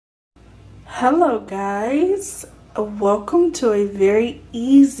Hello guys, welcome to a very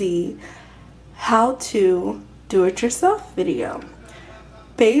easy how to do it yourself video.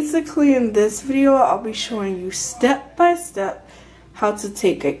 Basically in this video I'll be showing you step by step how to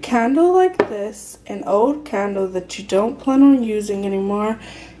take a candle like this, an old candle that you don't plan on using anymore,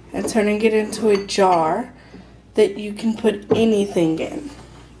 and turning it into a jar that you can put anything in.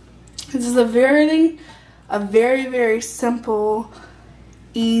 This is a very simple,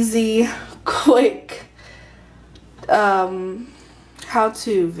 easy, quick how-to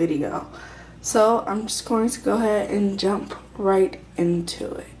video. So I'm just going to go ahead and jump right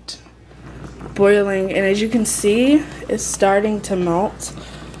into it. Boiling, and as you can see, it's starting to melt.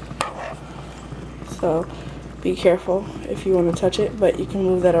 So be careful if you want to touch it, but you can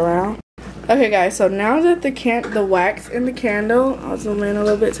move that around. Okay guys, so now that the wax in the candle, I'll zoom in a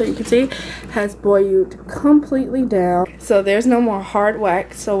little bit so you can see, has boiled completely down. So there's no more hard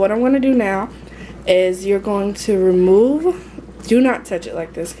wax. So what I'm going to do now is you're going to remove, do not touch it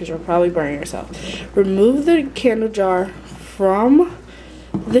like this because you'll probably burn yourself. Remove the candle jar from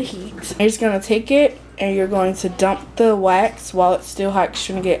the heat. You're just going to take it and you're going to dump the wax while it's still hot because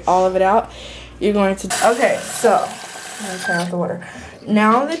you're going to get all of it out. You're going to, okay, so I'm going to turn off the water.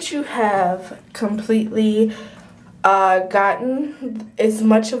 Now that you have completely gotten as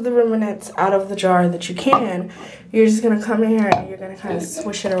much of the remnants out of the jar that you can, you're just going to come in here and you're going to kind of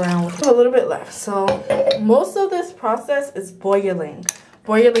swish it around with a little bit left. So most of this process is boiling.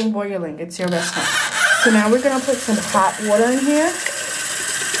 Boiling. It's your best friend. So now we're going to put some hot water in here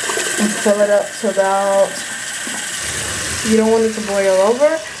and fill it up to about, you don't want it to boil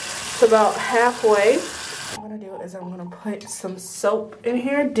over, to about halfway. What I'm going to do is I'm going to put some soap in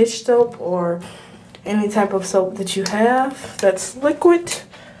here, dish soap or any type of soap that you have that's liquid.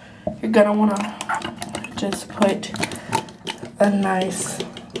 You're going to want to just put a nice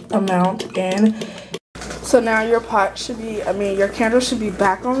amount in. So now your pot should be, your candle should be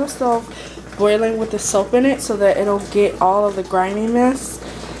back on the stove, boiling with the soap in it so that it'll get all of the griminess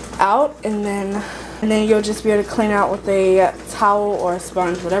out, and then you'll just be able to clean out with a towel or a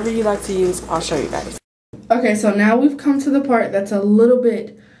sponge, whatever you like to use. I'll show you guys. Okay, so now we've come to the part that's a little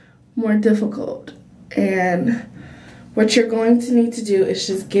bit more difficult, and what you're going to need to do is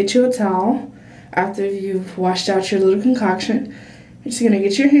just get you a towel after you've washed out your little concoction. You're just going to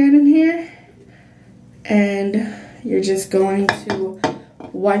get your hand in here and you're just going to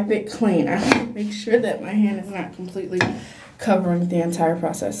wipe it clean. I have to make sure that my hand is not completely covering the entire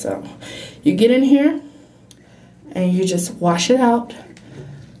process. So you get in here and you just wash it out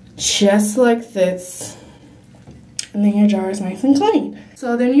just like this. And then your jar is nice and clean.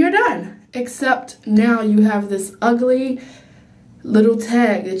 So then you're done. Except now you have this ugly little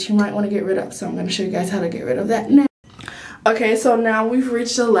tag that you might want to get rid of. So I'm going to show you guys how to get rid of that now. Okay, so now we've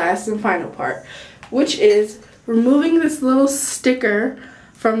reached the last and final part, which is removing this little sticker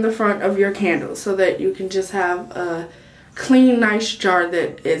from the front of your candle so that you can just have a clean, nice jar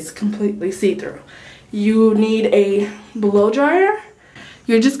that is completely see-through. You need a blow dryer.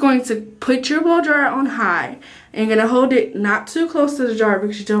 You're just going to put your blow dryer on high, and you're going to hold it not too close to the jar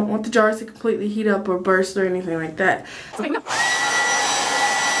because you don't want the jar to completely heat up or burst or anything like that.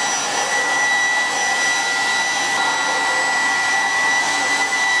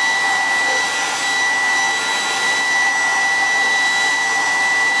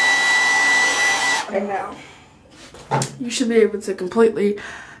 And now, you should be able to completely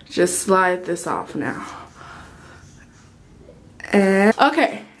just slide this off now. And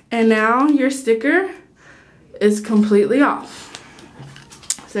okay, and now your sticker is completely off.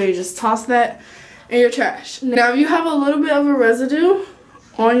 So you just toss that in your trash. Now if you have a little bit of a residue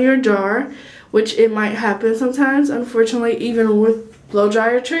on your jar, which it might happen sometimes, unfortunately, even with blow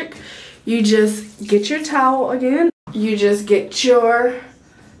dryer trick, you just get your towel again. You just get your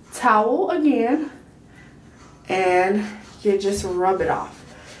towel again and you just rub it off.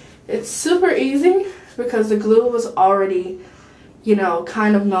 It's super easy because the glue was already, you know,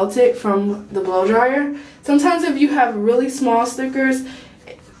 kind of melted from the blow dryer. Sometimes if you have really small stickers,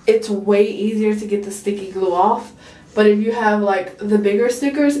 it's way easier to get the sticky glue off. But if you have like the bigger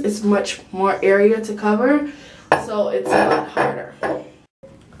stickers, it's much more area to cover, so it's a lot harder.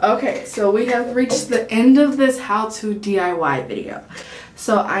 Okay, so we have reached the end of this how-to DIY video.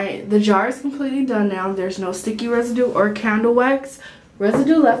 So the jar is completely done now. There's no sticky residue or candle wax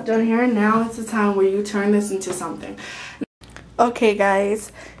residue left on here. Now it's the time where you turn this into something. Okay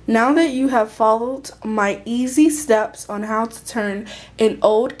guys, now that you have followed my easy steps on how to turn an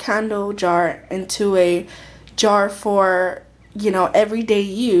old candle jar into a jar for, you know, everyday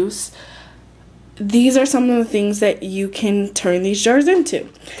use, these are some of the things that you can turn these jars into.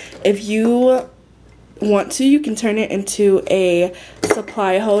 If you want to, you can turn it into a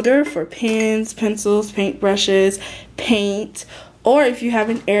supply holder for pens, pencils, paintbrushes, paint, or if you have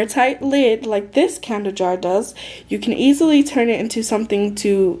an airtight lid like this candle jar does, you can easily turn it into something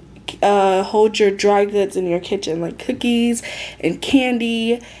to hold your dry goods in your kitchen, like cookies and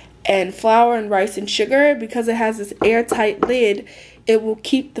candy and flour and rice and sugar. Because it has this airtight lid, it will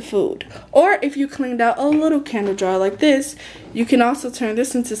keep the food. Or if you cleaned out a little candle jar like this, you can also turn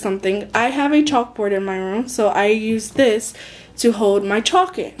this into something. I have a chalkboard in my room, so I use this to hold my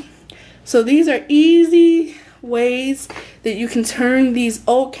chalk in. So these are easy ways that you can turn these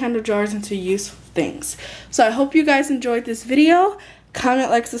old candle jars into useful things. So I hope you guys enjoyed this video. Comment,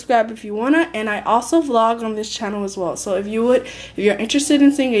 like, subscribe if you wanna, and I also vlog on this channel as well. So if you're interested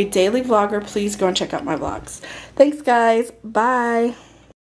in seeing a daily vlogger, please go and check out my vlogs. Thanks guys, bye.